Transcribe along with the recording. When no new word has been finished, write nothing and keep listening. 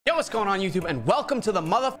what's going on, YouTube, and welcome to the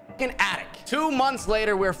motherfucking attic. 2 months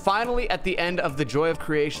later, we're finally at the end of the Joy of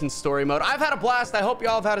Creation story mode. I've had a blast. I hope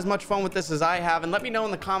y'all have had as much fun with this as I have, and let me know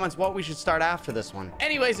in the comments what we should start after this one.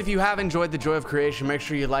 Anyways, if you have enjoyed the Joy of Creation, make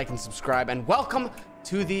sure you like and subscribe, and welcome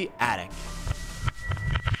to the attic.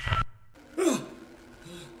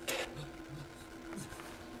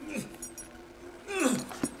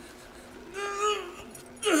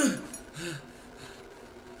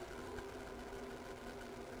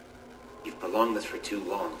 Prolonged this for too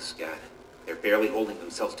long, Scott. They're barely holding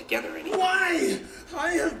themselves together anymore. Why?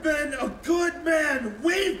 I have been a good man.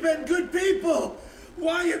 We've been good people.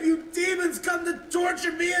 Why have you demons come to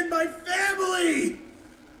torture me and my family?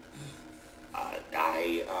 I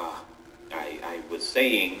was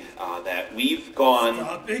saying that we've gone...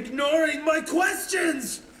 Stop ignoring my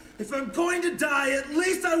questions! If I'm going to die, at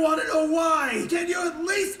least I want to know why! Can you at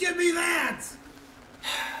least give me that?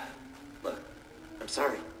 Look, I'm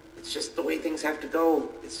sorry. It's just the way things have to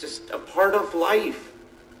go. It's just a part of life.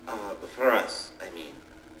 For us, I mean.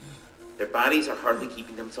 Their bodies are hardly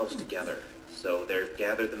keeping themselves together, so they've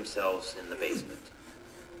gathered themselves in the basement.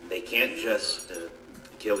 They can't just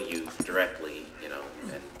kill you directly, you know,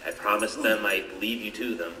 and I promised them I'd leave you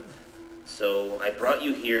to them. So I brought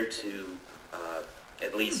you here to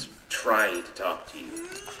at least try to talk to you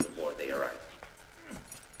before they arrive.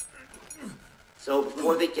 So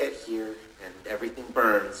before they get here and everything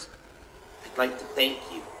burns, I'd like to thank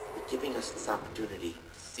you for giving us this opportunity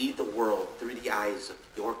to see the world through the eyes of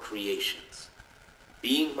your creations.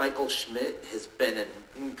 Being Michael Schmidt has been an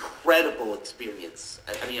incredible experience.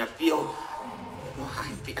 I mean, I feel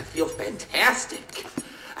fantastic.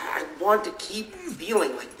 I want to keep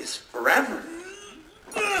feeling like this forever.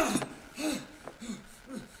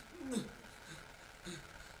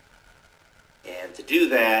 And to do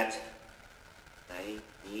that, I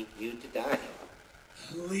need you to die.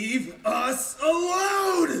 Leave us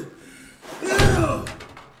alone! No!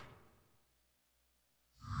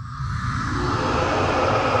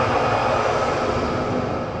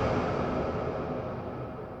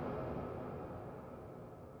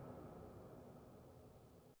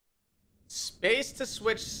 Space to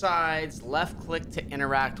switch sides, left click to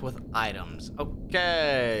interact with items.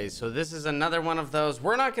 Okay, so this is another one of those.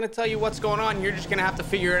 We're not going to tell you what's going on. You're just going to have to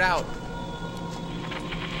figure it out.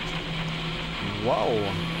 Whoa.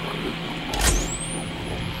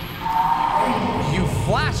 You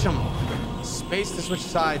flash them. Space to switch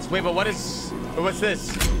sides. Wait, but what's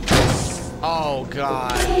this? Oh,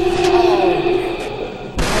 God. Oh.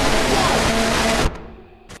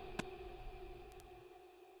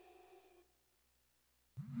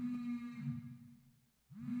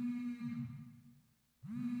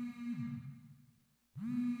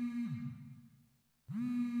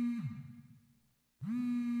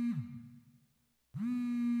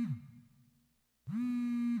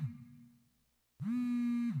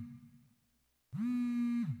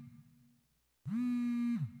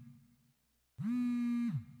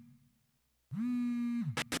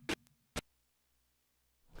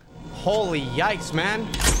 Holy yikes, man.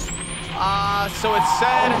 So it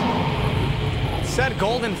said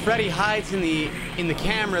Golden Freddy hides in the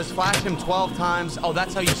cameras, flash him 12 times. Oh,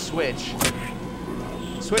 that's how you switch.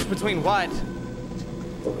 Switch between what?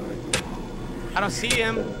 I don't see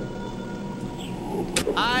him.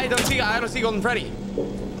 I don't see Golden Freddy.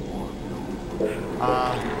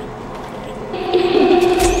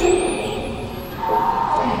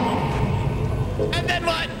 And then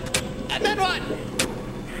what? And then what?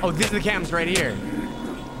 Oh, these are the cams right here.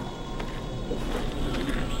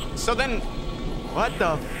 So then, what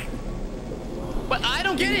the? But I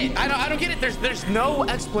don't get it. I don't get it. There's no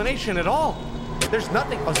explanation at all. There's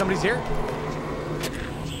nothing. Oh, somebody's here.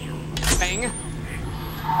 Bang.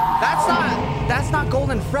 That's not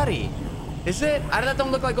Golden Freddy, is it? That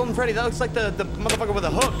don't look like Golden Freddy. That looks like the motherfucker with a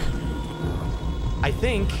hook. I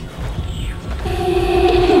think.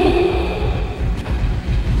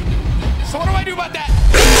 So what do I do about that?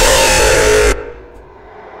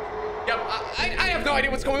 I have no idea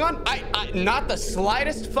what's going on. Not the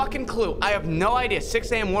slightest fucking clue. I have no idea.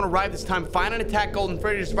 6 a.m. won't arrive this time. Find and attack Golden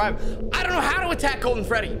Freddy to survive. I don't know how to attack Golden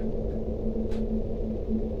Freddy.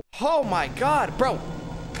 Oh my God, bro.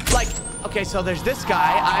 Like, okay, so there's this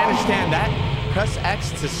guy. I understand that. Press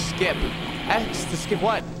X to skip. X to skip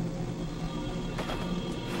what?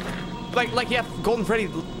 Like yeah, Golden Freddy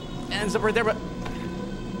ends up right there, but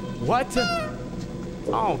what?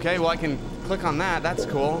 Oh, okay, well I can click on that. That's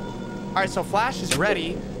cool. All right, so Flash is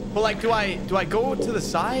ready, but like, do I go to the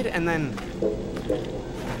side and then?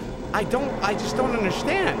 I just don't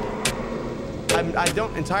understand. I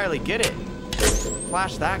don't entirely get it.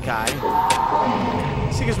 flash that guy.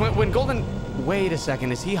 See, because when Golden... Wait a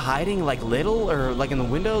second, is he hiding like little or like in the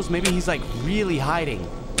windows? Maybe he's like really hiding.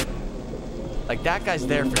 Like that guy's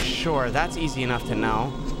there for sure. That's easy enough to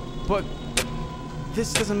know. But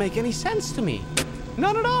this doesn't make any sense to me.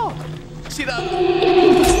 None at all. See the...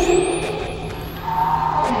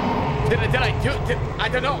 I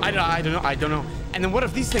don't know. I don't know. And then what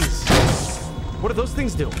if these things... What do those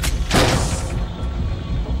things do?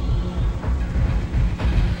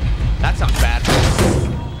 That sounds bad.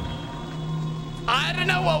 I don't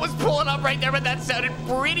know what was pulling up right there, but that sounded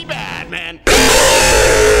pretty bad, man.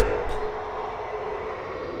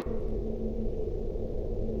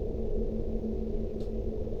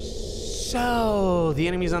 So, the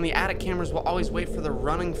enemies on the attic cameras will always wait for the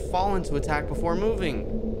running fallen to attack before moving.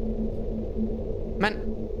 Man,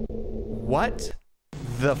 what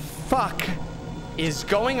the fuck is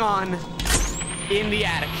going on in the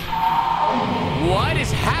attic? What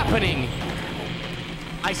is happening?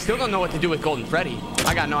 I still don't know what to do with Golden Freddy.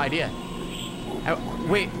 I got no idea.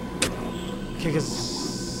 Wait. Okay,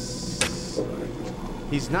 because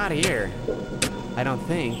he's not here. I don't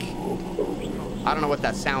think. I don't know what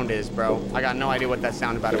that sound is, bro. I got no idea what that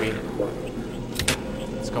sound about to be.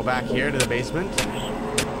 Let's go back here to the basement.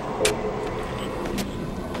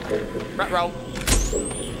 Ruh-roh.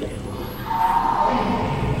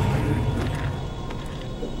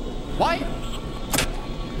 Why?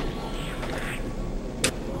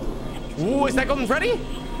 Ooh, is that Golden Freddy?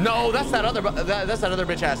 No, that's that other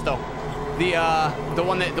bitch ass though. The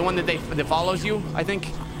one that follows you, I think.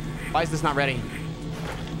 Why is this not ready?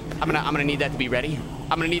 I'm gonna need that to be ready.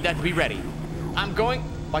 I'm gonna need that to be ready. I'm going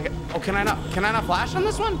like, oh, can I not flash on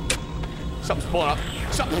this one? Something's pulling up.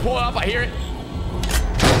 Something's pulling up. I hear it.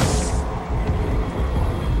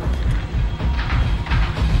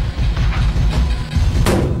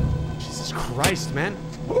 Jesus Christ, man.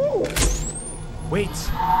 Woo. Wait.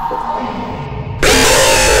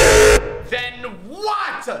 Then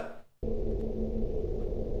what?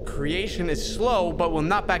 Creation is slow, but will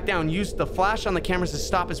not back down. Use the flash on the cameras to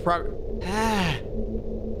stop his progress.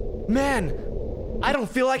 Man, I don't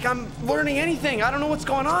feel like I'm learning anything. I don't know what's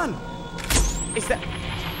going on. Is that...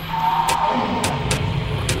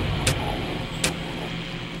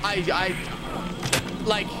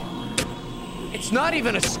 like... It's not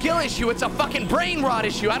even a skill issue. It's a fucking brain rot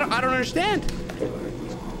issue. I don't understand.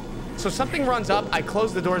 So something runs up. I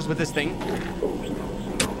close the doors with this thing.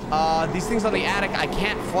 These things on the attic, I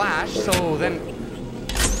can't flash. So then,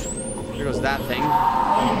 here goes that thing.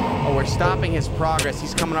 Oh, we're stopping his progress.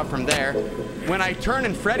 He's coming up from there. When I turn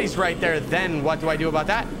and Freddy's right there, then what do I do about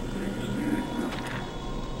that?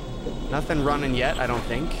 Nothing running yet, I don't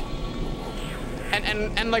think.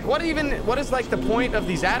 And like, what is like the point of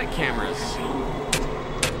these attic cameras?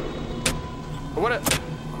 What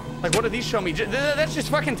do these show me? That's just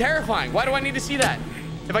fucking terrifying. Why do I need to see that?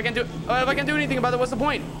 If I can do anything about it, what's the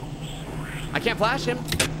point? I can't flash him.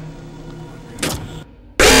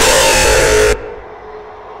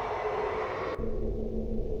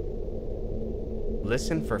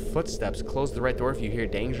 Listen for footsteps. Close the right door if you hear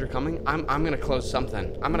danger coming. I'm gonna close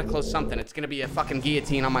something. I'm gonna close something. It's gonna be a fucking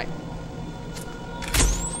guillotine on my...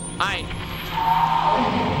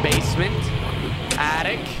 Basement.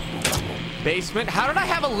 Attic. Basement. How did I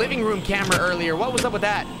have a living room camera earlier? What was up with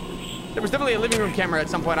that? There was definitely a living room camera at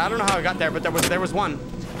some point. I don't know how I got there, but there was one.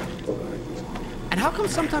 And how come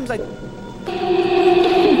sometimes I...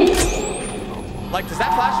 Like, does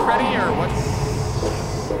that flash Freddy or what's...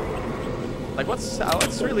 Like,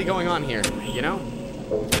 what's really going on here, you know?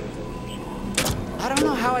 I don't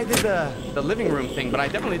know how I did the living room thing, but I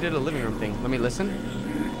definitely did a living room thing. Let me listen.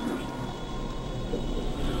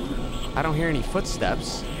 I don't hear any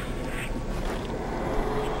footsteps.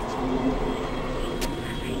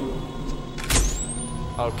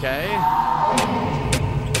 Okay.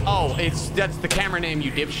 Oh, that's the camera name,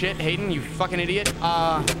 you dipshit, Hayden, you fucking idiot.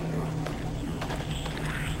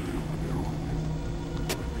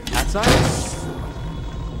 That side?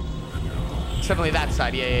 It's definitely that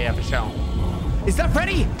side. Yeah, for sure. Is that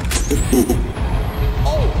Freddy?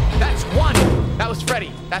 Oh, that's one. That was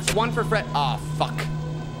Freddy. That's one for Fred. Oh, fuck.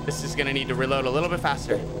 This is gonna need to reload a little bit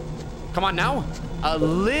faster. Come on now. A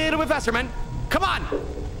little bit faster, man. Come on.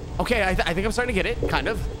 Okay, I think I'm starting to get it, kind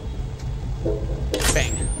of.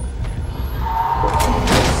 Bang.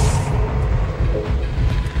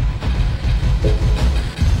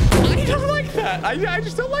 I don't like that. I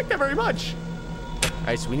just don't like that very much. All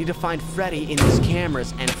right, so we need to find Freddy in these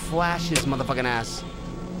cameras and flash his motherfucking ass.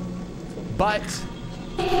 But...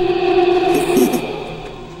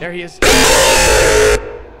 There he is.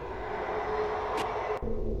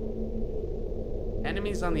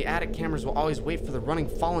 enemies on the attic cameras will always wait for the running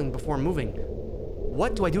following before moving.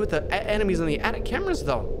 What do I do with the enemies on the attic cameras,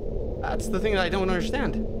 though? That's the thing that I don't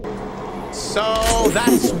understand. So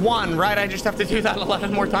that's one, right? I just have to do that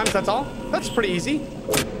 11 more times, that's all? That's pretty easy.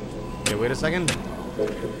 Okay, wait a second.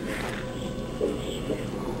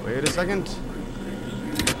 Wait a second.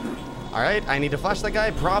 All right, I need to flash that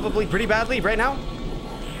guy probably pretty badly right now.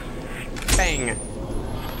 Bang.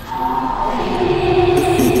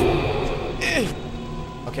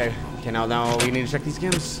 Okay, now we need to check these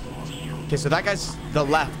cams. Okay, so that guy's the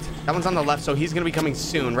left. That one's on the left, so he's gonna be coming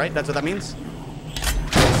soon, right? That's what that means?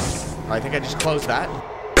 I think I just closed that.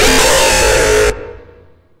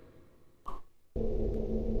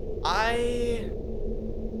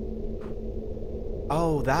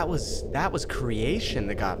 Oh, that was creation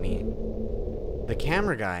that got me. The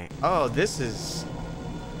camera guy. Oh, this is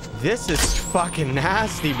fucking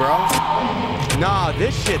nasty, bro. Nah,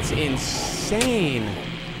 this shit's insane.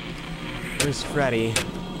 Where's Freddy?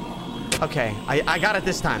 Okay, I got it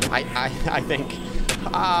this time. I think.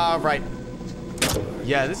 Right.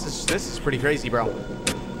 Yeah, this is pretty crazy, bro.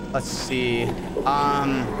 Let's see.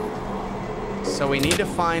 So we need to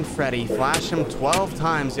find Freddy, flash him 12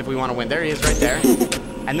 times if we want to win. There he is, right there.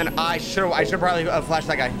 And then I should probably flash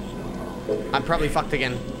that guy. I'm probably fucked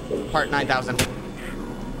again. Part 9000.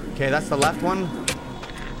 Okay, that's the left one.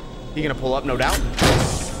 He's gonna pull up, no doubt.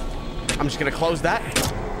 I'm just gonna close that,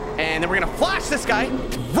 and then we're gonna flash this guy.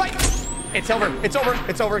 Right. It's over. It's over.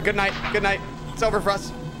 It's over. Good night. Good night. It's over for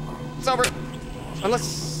us. It's over.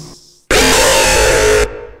 Unless.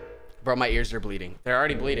 Bro, my ears are bleeding. They're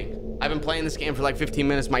already bleeding. I've been playing this game for like 15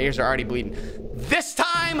 minutes. My ears are already bleeding. This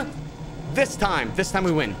time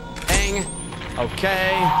we win. Bang.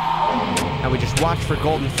 Okay. Now we just watch for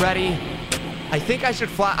Golden Freddy. I think I should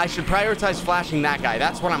prioritize flashing that guy.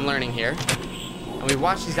 That's what I'm learning here. And we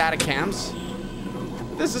watch these attic cams.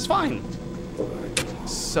 This is fine.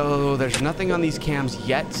 So there's nothing on these cams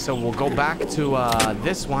yet. So we'll go back to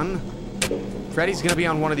this one. Freddy's gonna be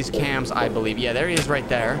on one of these cams, I believe. Yeah, there he is right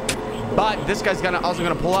there. But this guy's also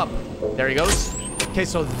gonna pull up. There he goes. Okay,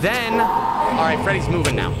 so then, all right, Freddy's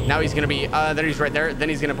moving now. Now he's gonna be, there he's right there. Then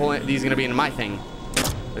he's gonna pull in, he's gonna be in my thing.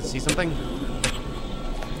 Let's see something.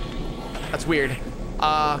 That's weird.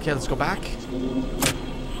 Okay, let's go back.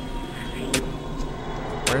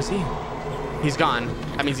 Where is he? He's gone.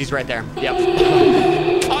 That means he's right there. Yep.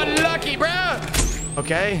 Unlucky, bro.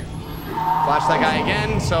 Okay. Flash that guy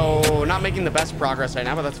again. So not making the best progress right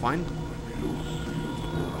now, but that's fine.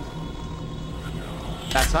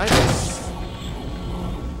 That side.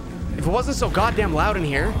 If it wasn't so goddamn loud in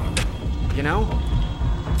here, you know?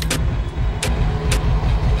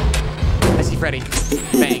 I see Freddy.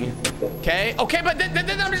 Bang. Okay. Okay, but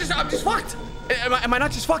then I'm just fucked. Am I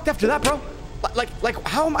not just fucked after that, bro? Like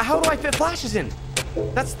how do I fit flashes in?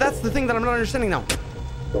 That's the thing that I'm not understanding now.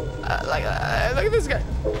 Look at this guy.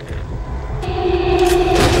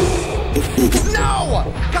 No!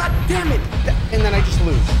 God damn it! And then I just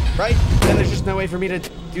lose, right? Then there's just no way for me to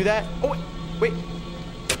do that. Oh, wait.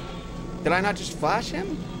 Did I not just flash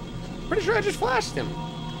him? Pretty sure I just flashed him.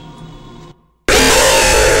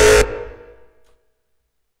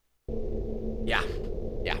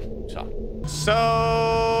 Yeah.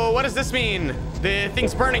 So, what does this mean? The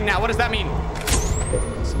thing's burning now. What does that mean?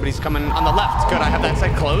 Somebody's coming on the left. Good, I have that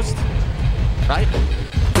side closed. Right?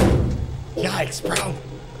 Yikes, bro.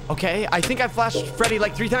 Okay, I think I flashed Freddy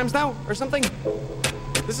like 3 times now or something.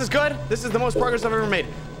 This is good. This is the most progress I've ever made.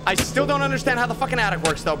 I still don't understand how the fucking attic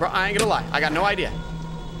works though, bro. I ain't gonna lie. I got no idea.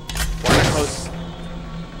 Why did I close?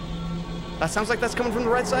 That sounds like that's coming from the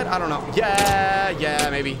right side. I don't know. Yeah,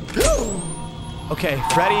 maybe. Okay,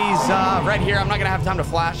 Freddy's right here. I'm not gonna have time to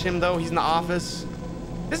flash him though. He's in the office.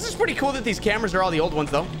 This is pretty cool that these cameras are all the old ones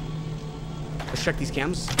though. Let's check these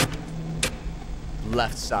cams.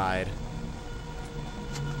 Left side.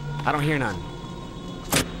 I don't hear none.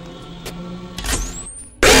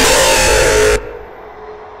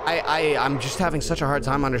 I'm just having such a hard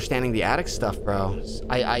time understanding the attic stuff, bro.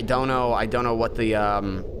 I don't know what the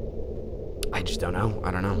I just don't know.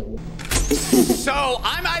 I don't know. So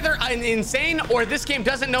I'm either insane or this game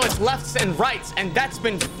doesn't know its lefts and rights, and that's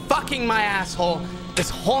been fucking my asshole this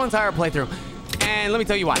whole entire playthrough. And let me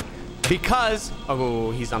tell you why. Because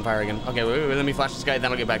oh, he's on fire again. Okay, wait, let me flash this guy,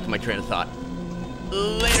 then I'll get back to my train of thought.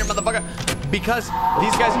 Later, motherfucker. Because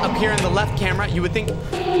these guys appear in the left camera, you would think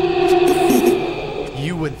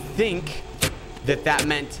that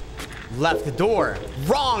meant left door.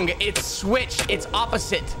 Wrong. It's switch. It's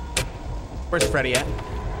opposite. Where's Freddy at?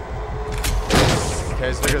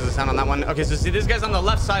 Okay, so there goes the sound on that one. Okay, so see, this guy's on the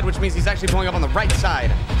left side, which means he's actually pulling up on the right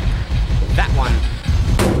side. That one.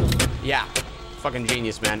 Yeah. fucking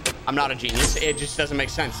genius, man. I'm not a genius. It just doesn't make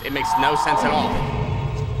sense. It makes no sense at all.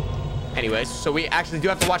 Anyways, so we actually do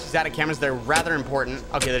have to watch these attic cameras. They're rather important.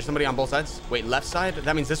 Okay, there's somebody on both sides. Wait, left side?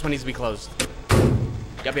 That means this one needs to be closed.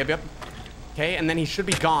 Yep. Okay, and then he should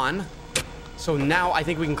be gone. So now I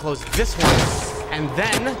think we can close this one. And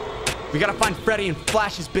then we gotta find Freddy and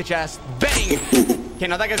flash his bitch ass. Bang! Okay,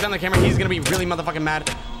 now that guy's on the camera. He's gonna be really motherfucking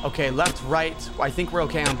mad. Okay, left, right. I think we're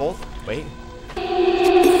okay on both. Wait.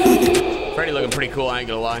 Freddy looking pretty cool, I ain't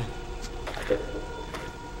gonna lie.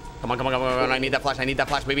 Come on. I need that flash,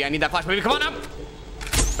 baby. I need that flash, baby. Come on up.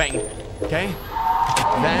 Bang. Okay.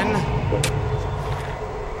 Then.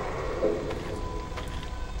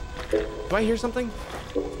 Do I hear something?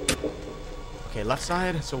 Okay, left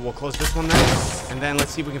side. So we'll close this one then. And then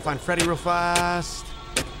let's see if we can find Freddy real fast.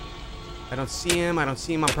 I don't see him. I'm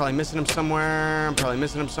probably missing him somewhere. I'm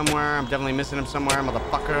definitely missing him somewhere,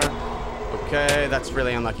 motherfucker. Okay, that's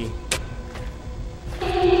really unlucky.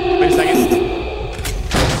 Wait a second.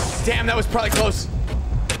 Damn, that was probably close.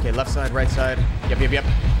 Okay, left side, right side. Yep.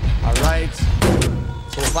 All right.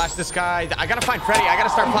 So we'll flash this guy. I gotta find Freddy. I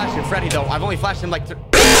gotta start flashing Freddy, though. I've only flashed him like...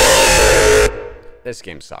 This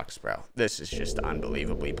game sucks, bro. This is just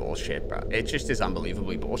unbelievably bullshit, bro. It just is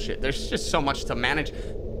unbelievably bullshit. There's just so much to manage.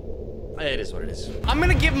 It is what it is. I'm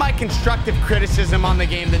gonna give my constructive criticism on the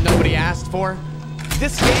game that nobody asked for.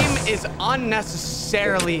 This game is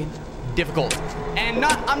unnecessarily difficult. And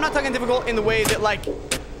I'm not talking difficult in the way that, like,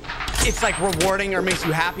 it's like rewarding or makes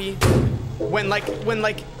you happy when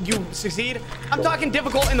you succeed. I'm talking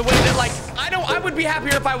difficult in the way that, like, I would be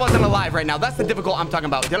happier if I wasn't alive right now. That's the difficult I'm talking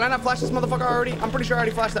about. Did I not flash this motherfucker already? I'm pretty sure I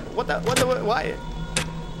already flashed that. Why?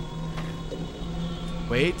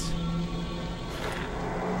 Wait.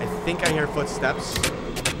 I think I hear footsteps.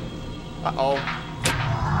 Uh-oh.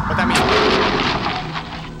 What that mean?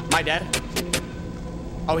 Am I dead?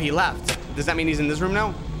 Oh, he left. Does that mean he's in this room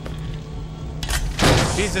now?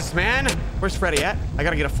 Jesus, man. Where's Freddy at? I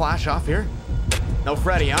gotta get a flash off here. No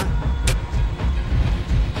Freddy, huh?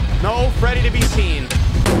 No Freddy to be seen.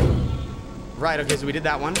 Right, okay, so we did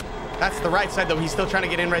that one. That's the right side, though. He's still trying to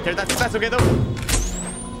get in right there. That's okay, though.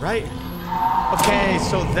 Right. Okay,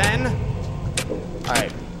 so then... All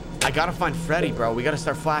right. I gotta find Freddy, bro. We gotta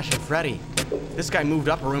start flashing Freddy. This guy moved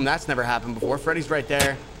up a room. That's never happened before. Freddy's right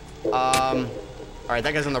there. All right,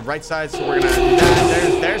 that guy's on the right side, so we're gonna do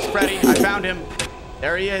that. There's Freddy. I found him.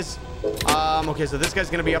 There he is. Okay, so this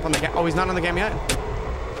guy's gonna be up on the cam. Oh, he's not on the cam yet.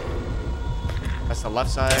 That's the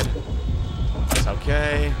left side. That's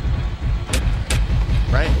okay.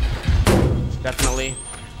 Right? Definitely.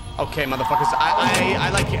 Okay, motherfuckers.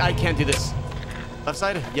 I can't do this. Left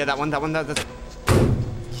side? Yeah, that one. That's...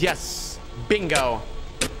 Yes. Bingo.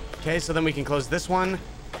 Okay, so then we can close this one.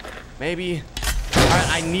 Maybe. All right,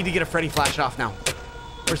 I need to get a Freddy flash off now.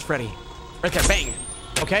 Where's Freddy? Right there. Bang.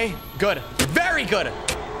 Okay. Good. Very good.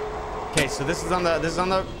 Okay, so this is on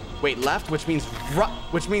the wait, left, which means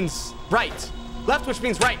right. Left, which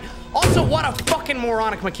means right. Also, what a fucking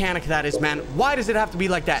moronic mechanic that is, man. Why does it have to be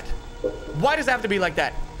like that? Why does it have to be like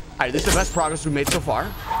that? All right, this is the best progress we've made so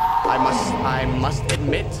far. I must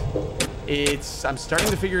admit, I'm starting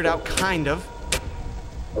to figure it out, kind of.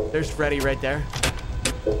 There's Freddy right there.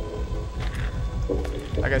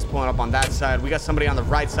 That guy's pulling up on that side. We got somebody on the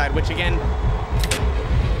right side, which again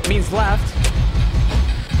means left.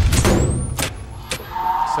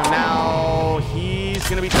 So now he's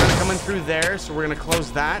gonna be trying to come in through there. So we're gonna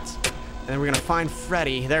close that, and then we're gonna find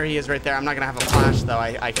Freddy. There he is, right there. I'm not gonna have a flash though.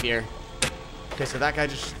 I fear. Okay, so that guy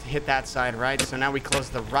just hit that side, right? So now we close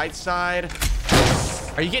the right side.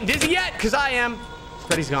 Are you getting dizzy yet? Cause I am.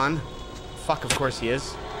 Freddy's gone. Fuck, of course he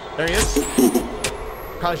is. There he is.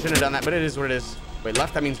 Probably shouldn't have done that, but it is what it is. Wait,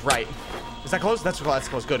 left, that means right. Is that close? That's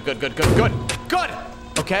close. Good.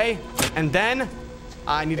 Okay, and then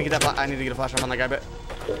I need to get that. I need to get a flash off on that guy, but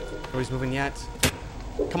nobody's moving yet.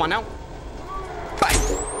 Come on now. Bang.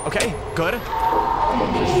 Okay, good.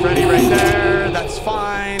 There's Freddy right there. That's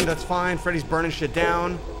fine. Freddy's burning shit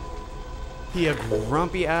down. He a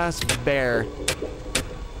grumpy ass bear.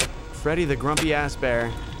 Freddy the grumpy ass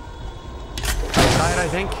bear. Left side, I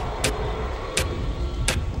think.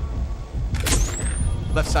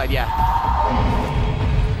 Left side, yeah.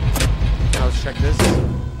 Now let's check this.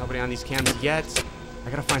 Nobody on these cams yet. I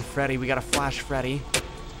gotta find Freddy. We gotta flash Freddy.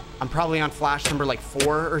 I'm probably on flash number like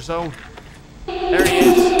 4 or so. There he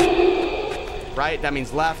is. Right, that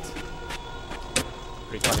means left.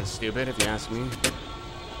 Pretty fucking stupid if you ask me.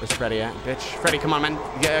 Where's Freddy at, bitch? Freddy, come on, man.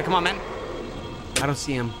 Yeah, come on, man. I don't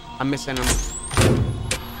see him. I'm missing him.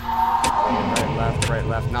 Right,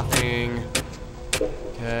 left, nothing.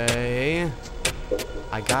 Okay.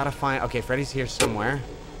 I gotta find... Okay, Freddy's here somewhere.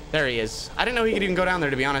 There he is. I didn't know he could even go down there,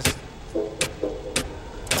 to be honest.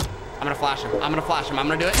 I'm gonna flash him. I'm gonna flash him. I'm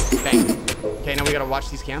gonna do it. Bang. Okay, now we gotta watch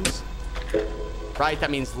these cams. Right,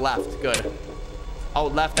 that means left. Good. Oh,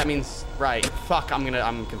 left, that means right. Fuck,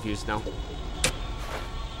 I'm confused now.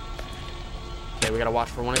 Okay, we gotta watch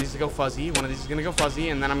for one of these to go fuzzy. One of these is gonna go fuzzy,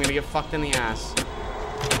 and then I'm gonna get fucked in the ass.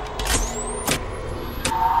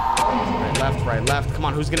 Right, left, right, left. Come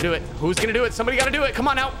on, who's gonna do it? Who's gonna do it? Somebody gotta do it. Come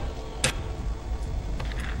on now.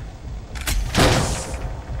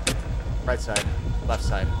 Right side, left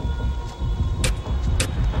side.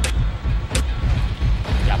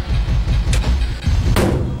 Yep.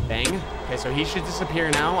 Bang. Okay, so he should disappear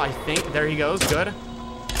now, I think. There he goes. Good.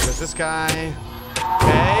 There's this guy.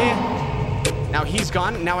 Okay. Now he's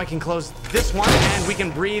gone. Now I can close this one, and we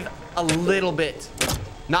can breathe a little bit.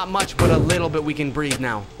 Not much, but a little bit we can breathe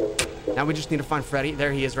now. Now we just need to find Freddy.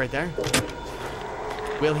 There he is right there.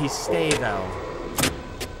 Will he stay, though?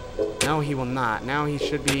 No, he will not. Now he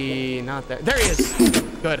should be not there. There he is.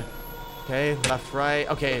 Good. Okay, left, right.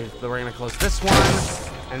 Okay, so we're going to close this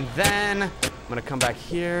one. And then I'm going to come back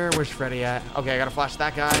here. Where's Freddy at? Okay, I got to flash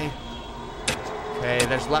that guy. Okay,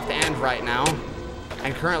 there's left and right now.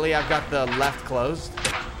 And currently I've got the left closed,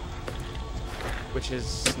 which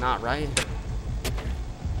is not right.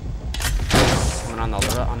 Coming on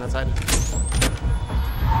that side.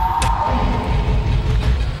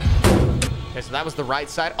 Okay, so that was the right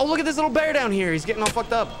side. Oh, look at this little bear down here. He's getting all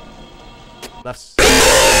fucked up. Left.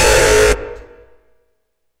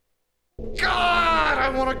 God, I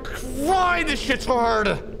want to cry. This shit's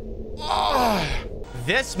hard. Oh.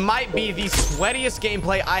 This might be the sweatiest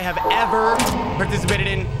gameplay I have ever participated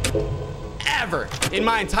in, ever, in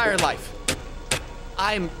my entire life.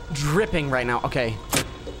 I'm dripping right now. Okay.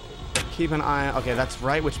 Keep an eye. Okay, that's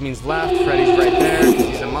right, which means left. Freddy's right there, because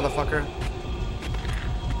he's a motherfucker.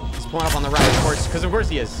 He's pulling up on the right, of course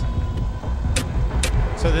he is.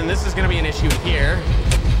 So then this is going to be an issue here.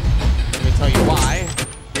 Let me tell you why.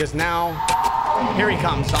 Because now, here he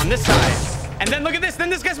comes on this side. And then look at this. Then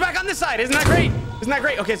this guy's back on this side. Isn't that great? Isn't that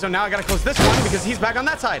great? Okay, so now I got to close this one because he's back on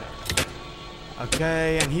that side.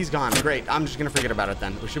 Okay, and he's gone. Great. I'm just going to forget about it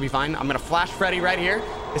then. We should be fine. I'm going to flash Freddy right here.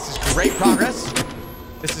 This is great progress.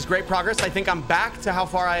 This is great progress. I think I'm back to how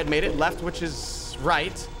far I had made it. Left, which is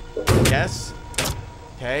right. Yes.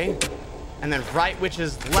 Okay. And then right, which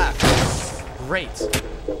is left. Great.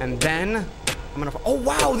 And then I'm going to... Oh,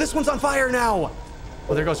 wow. This one's on fire now.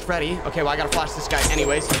 Well, there goes Freddy. Okay, well, I got to flash this guy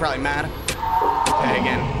anyways. He's probably mad. Okay,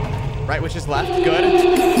 again. Right, which is left. Good.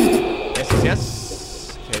 Yes, yes,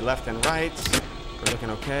 yes. Okay, left and right. We're looking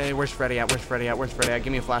okay. Where's Freddy at? Where's Freddy at? Where's Freddy at?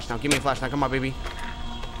 Give me a flash now. Give me a flash now. Come on, baby.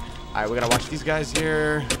 All right, we got to watch these guys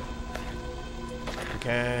here.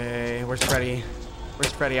 Okay, where's Freddy?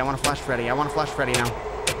 Where's Freddy? I want to flash Freddy. I want to flash Freddy now.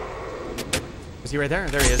 Is he right there?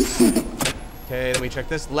 There he is. Okay, let me check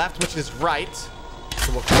this. Left, which is right.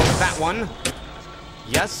 So we'll close that one.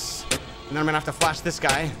 Yes. And then I'm going to have to flash this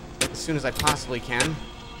guy as soon as I possibly can.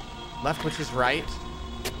 Left, which is right.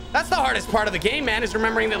 That's the hardest part of the game, man, is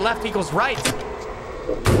remembering that left equals right.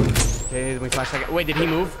 Okay, then we flash that guy. Wait, did he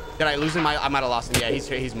move? Did I lose him? I might have lost him. Yeah,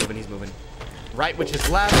 he's moving. He's moving. Right, which is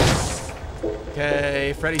left.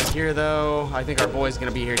 Okay, Freddy's here, though. I think our boy's going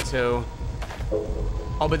to be here, too.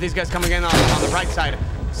 Oh, but these guys coming in on the right side.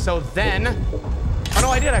 So then... Oh, no,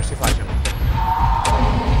 I did actually flash him.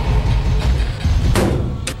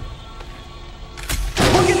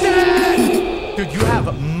 Look at that! Dude, you have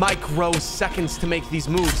microseconds to make these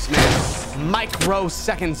moves, man.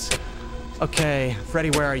 Microseconds. Okay, Freddy,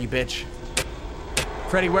 where are you, bitch?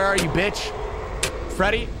 Freddy, where are you, bitch?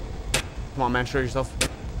 Freddy? Come on, man, show yourself.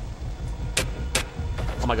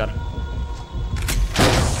 Oh, my God.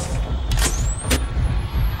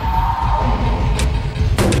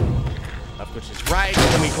 Left, which is right.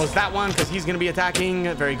 Then we close that one because he's going to be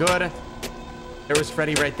attacking. Very good. There was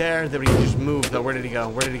Freddy right there. Then he just moved, though. Where did he go?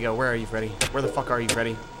 Where did he go? Where are you, Freddy? Where the fuck are you,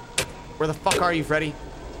 Freddy? Where the fuck are you, Freddy?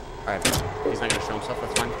 All right. He's not going to show himself.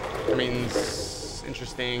 That's fine. I mean, it's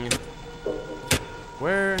interesting.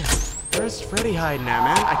 Where's Freddy hiding at,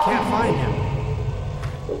 man? I can't find him.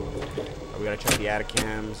 Oh, we got to check the attic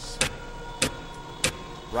cams.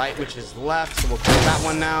 Right, which is left. So we'll close that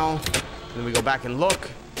one now. And then we go back and look.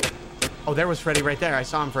 Oh, there was Freddy right there. I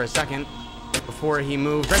saw him for a second before he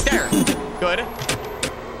moved. Right there. Good.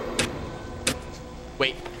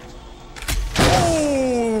 Wait.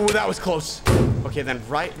 Oh, that was close. Okay, then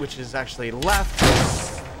right, which is actually left.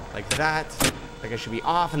 Like that. Like I should be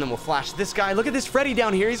off, and then we'll flash this guy. Look at this Freddy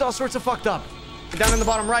down here. He's all sorts of fucked up. Down in the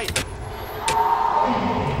bottom right.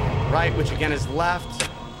 Right, which again is left.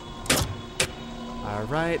 All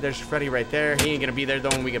right, there's Freddy right there. He ain't gonna be there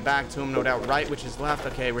though when we get back to him. No doubt. Right, which is left.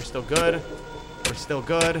 Okay, we're still good. We're still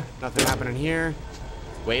good. Nothing happening here.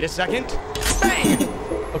 Wait a second. Bang!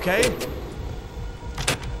 Okay.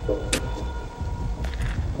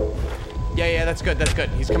 Yeah, that's good. That's good.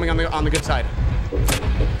 He's coming on the good side. I'm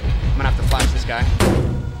gonna have to flash this guy.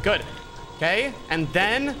 Good. Okay, and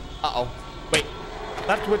then, uh-oh. Wait.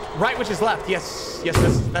 Left, which, right, which is left. Yes,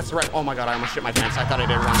 that's right. Oh my god, I almost shit my pants. I thought I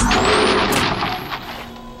did it wrong.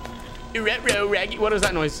 What is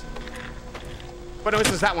that noise? What noise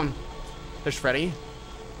is that one? There's Freddy.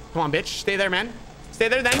 Come on, bitch. Stay there, man. Stay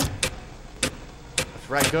there, then. That's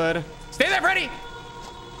right, good. Stay there, Freddy!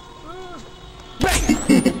 Bang!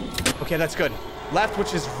 Okay, that's good. Left,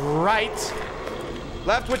 which is right.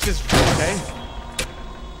 Left, which is... Okay.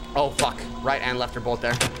 Oh, fuck. Right and left are both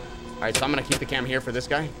there. All right, so I'm gonna keep the cam here for this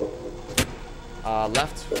guy.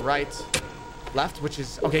 Left, right, left, which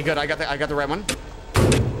is... Okay, good. I got the right one.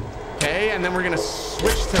 Okay, and then we're gonna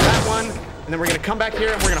switch to that one. And then we're gonna come back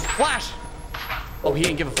here and we're gonna flash. Oh, he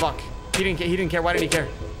didn't give a fuck. He didn't care. Why didn't he care?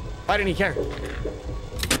 Why didn't he care?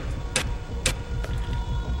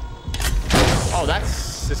 Oh, that's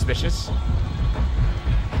suspicious.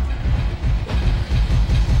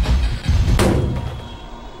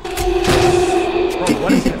 Bro,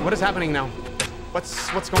 what is happening now? What's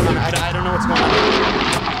going on? I don't know what's going on.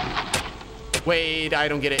 Wait, I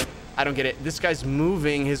don't get it. I don't get it. This guy's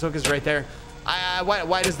moving. His hook is right there.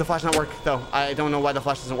 Why does the flash not work, though? I don't know why the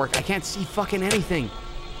flash doesn't work. I can't see fucking anything.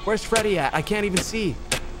 Where's Freddy at? I can't even see.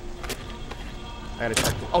 I gotta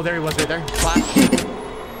check. Oh, there he was right there. Flash.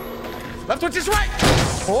 Left, which is right.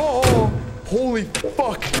 Oh, holy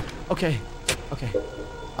fuck. Okay.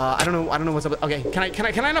 I don't know what's up. Okay,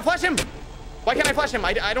 can I not flash him? Why can't I flash him?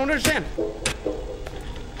 I don't understand.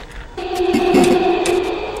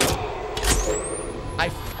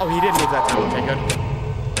 Oh, he did move that time. Okay, good.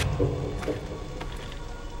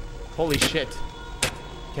 Holy shit.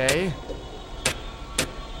 Okay.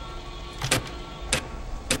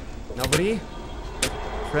 Nobody?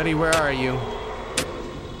 Freddy, where are you?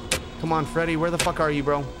 Come on, Freddy, where the fuck are you,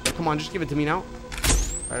 bro? Come on, just give it to me now.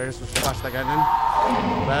 Alright, I guess we'll flash that guy then.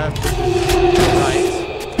 Left. Right.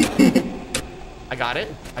 I got it.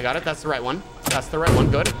 That's the right one.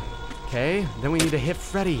 Good. Okay, then we need to hit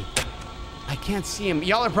Freddy. I can't see him.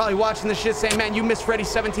 Y'all are probably watching this shit saying, man, you missed Freddy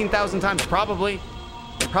 17,000 times. Probably.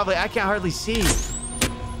 I can't hardly see.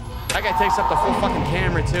 That guy takes up the full fucking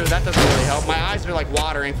camera, too. That doesn't really help. My eyes are, like,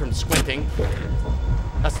 watering from squinting.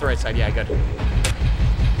 That's the right side. Yeah, good.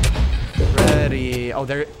 Freddy. Oh,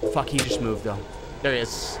 there. Fuck, he just moved, though. There he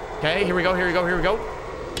is. Okay, here we go.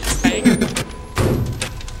 Bang.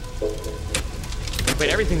 Wait,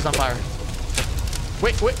 everything's on fire.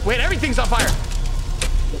 Wait, everything's on fire.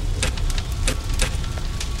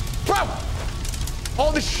 Bro!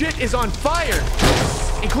 All the shit is on fire,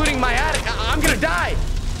 including my attic. I'm gonna die.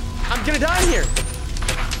 I'm gonna die here.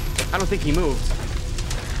 I don't think he moved.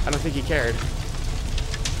 I don't think he cared.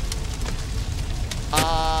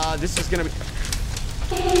 This is gonna be...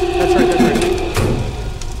 That's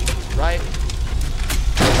right. Right.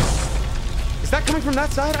 Is that coming from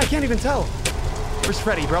that side? I can't even tell. Where's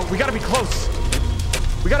Freddy, bro? We gotta be close.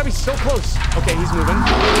 We gotta be so close. Okay, he's moving.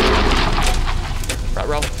 Right,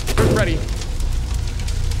 bro. Where's Freddy?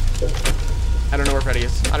 I don't know where Freddy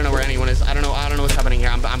is. I don't know where anyone is. I don't know what's happening here.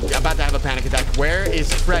 I'm about to have a panic attack. Where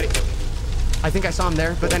is Freddy? I think I saw him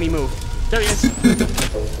there, but then he moved. There he is.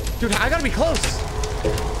 Dude, I gotta be close.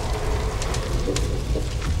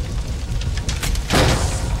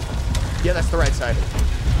 Yeah, that's the right side.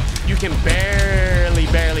 You can barely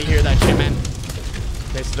hear that shit, man.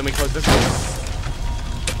 Okay, so then we close this one.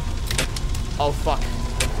 Oh, fuck.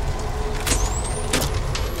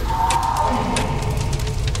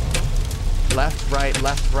 Left,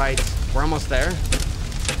 right. We're almost there.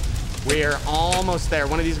 We're almost there.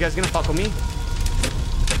 One of these guys gonna fuck with me.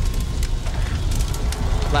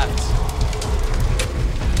 Left.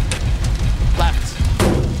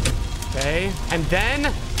 Okay. And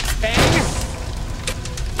then bang.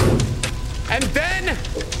 And then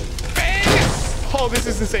bang. Oh, this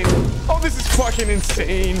is insane. Oh, this is fucking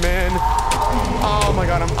insane, man. Oh my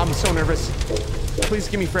god, I'm so nervous. Please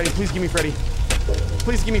give me Freddy. Please give me Freddy.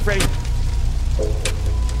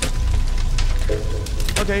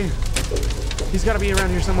 Okay. He's got to be around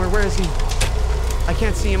here somewhere. Where is he? I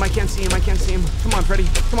can't see him. Come on, Freddy.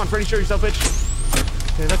 Show yourself, bitch.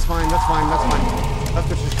 Okay, that's fine. Left,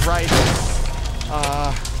 which is right.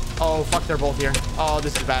 Oh, fuck, they're both here. Oh,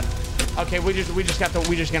 this is bad. Okay, we just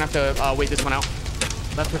gonna have to wait this one out.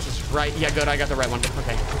 Left, which is right. Yeah, good. I got the right one.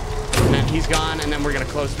 Okay. And then he's gone, and then we're gonna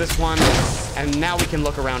close this one. And now we can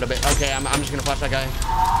look around a bit. Okay, I'm just gonna flash that guy.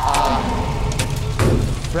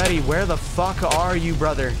 Freddy, where the fuck are you,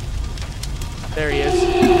 brother? There he is.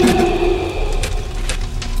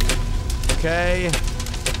 Okay.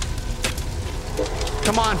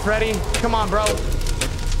 Come on, Freddy. Come on, bro.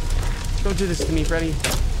 Don't do this to me, Freddy.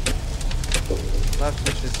 Left,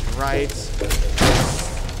 which is right.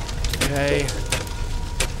 Okay.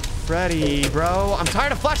 Freddy, bro. I'm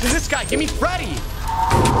tired of flashing this guy. Give me Freddy.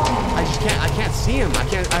 I can't see him.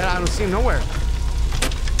 I don't see him nowhere.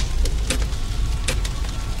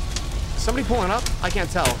 Somebody pulling up? I can't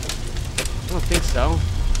tell. I don't think so.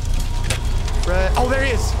 Fred. Oh, there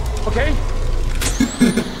he is. Okay.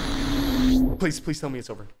 Please tell me it's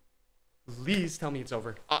over. Please tell me it's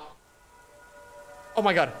over. Oh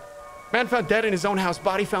my God. Man found dead in his own house.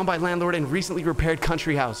 Body found by landlord in recently repaired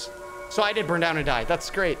country house. So I did burn down and die.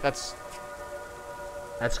 That's great. That's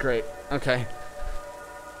great. Okay.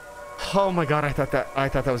 Oh my God. I thought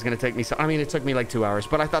that was gonna take me so. I mean, it took me like 2 hours,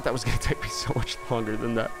 but I thought that was gonna take me so much longer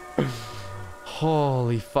than that.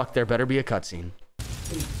 Holy fuck! There better be a cutscene.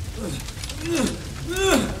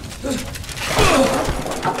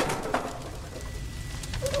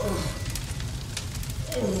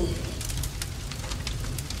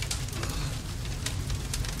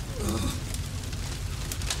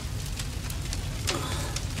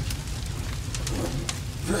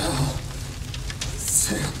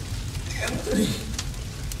 Sam, Anthony,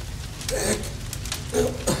 Beck,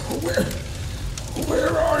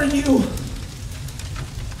 where are you?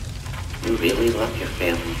 You really love your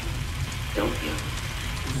family, don't you?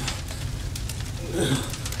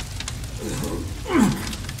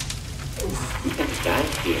 You can die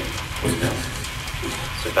here, you know?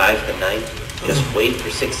 Survive the night, just wait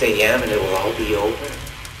for 6 a.m. and it will all be over.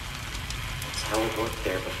 That's how it worked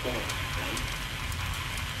there before, right?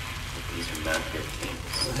 But these are not your kings.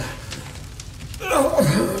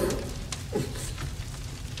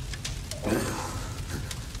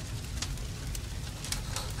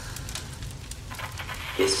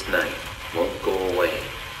 This night won't go away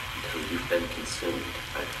until you've been consumed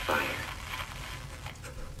by the fire.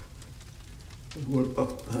 What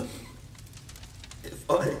about them? If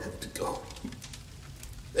I have to go,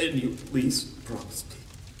 then you please promise me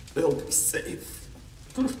they'll be safe.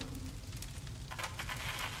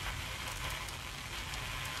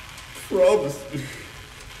 Promise me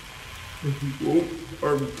that you won't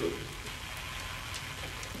harm them.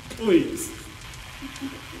 Please.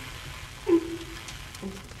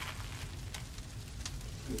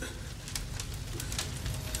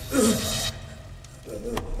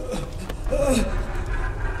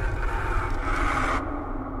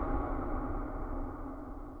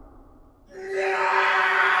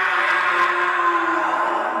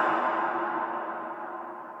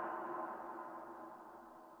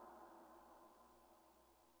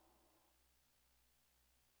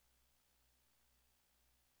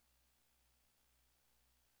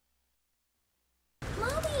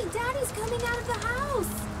 Daddy's coming out of the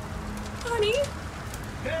house! Honey?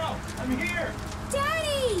 Carol, I'm here!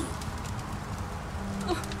 Daddy!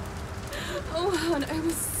 Oh, hon, I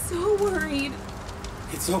was so worried.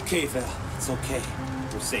 It's okay, Val. It's okay.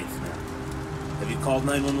 We're safe now. Have you called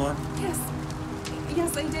 911?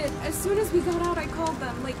 Yes, I did. As soon as we got out, I called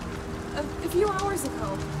them, like, a few hours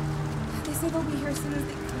ago. They said they'll be here as soon as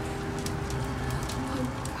they can. Oh,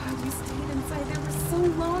 God, you stayed inside there for so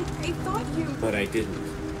long. I thought you... But I didn't.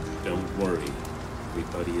 Don't worry.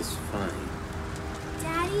 Everybody is fine.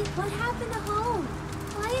 Daddy, what happened to home?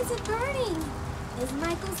 Why is it burning? Is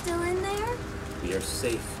Michael still in there? We are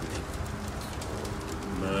safe, Nick.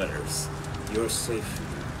 Matters. You're safe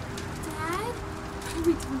now. Dad? What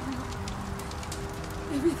do we do now?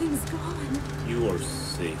 Everything's gone. You are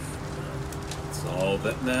safe now. That's all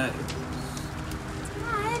that matters.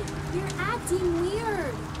 Dad, you're acting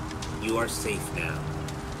weird. You are safe now.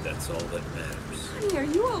 That's all that matters. Honey, are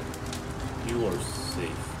you okay? You are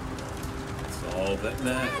safe now. That's all that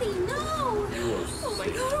matters. Daddy, no! You are Oh my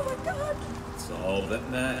safe. God, oh my God! That's all that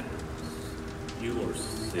matters. You are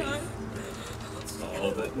safe. That's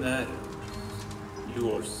all that matters.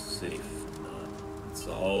 You are safe now. That's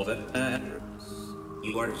all that matters.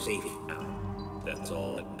 You are safe now. That's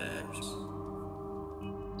all that matters.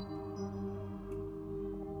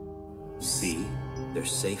 See? They're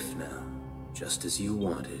safe now. Just as you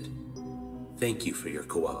wanted. Thank you for your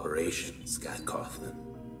cooperation, Scott Coughlin.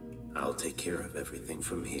 I'll take care of everything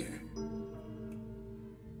from here.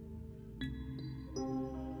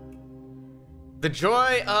 The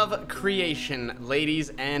joy of creation,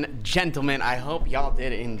 ladies and gentlemen. I hope y'all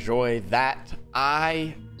did enjoy that.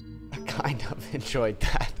 I kind of enjoyed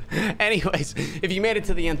that. Anyways, if you made it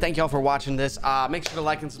to the end, thank y'all for watching this. Make sure to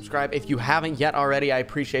like and subscribe if you haven't yet already. I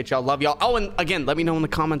appreciate y'all. Love y'all. Oh, and again, let me know in the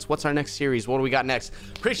comments what's our next series. What do we got next?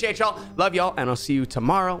 Appreciate y'all. Love y'all. And I'll see you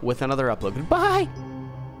tomorrow with another upload. Goodbye.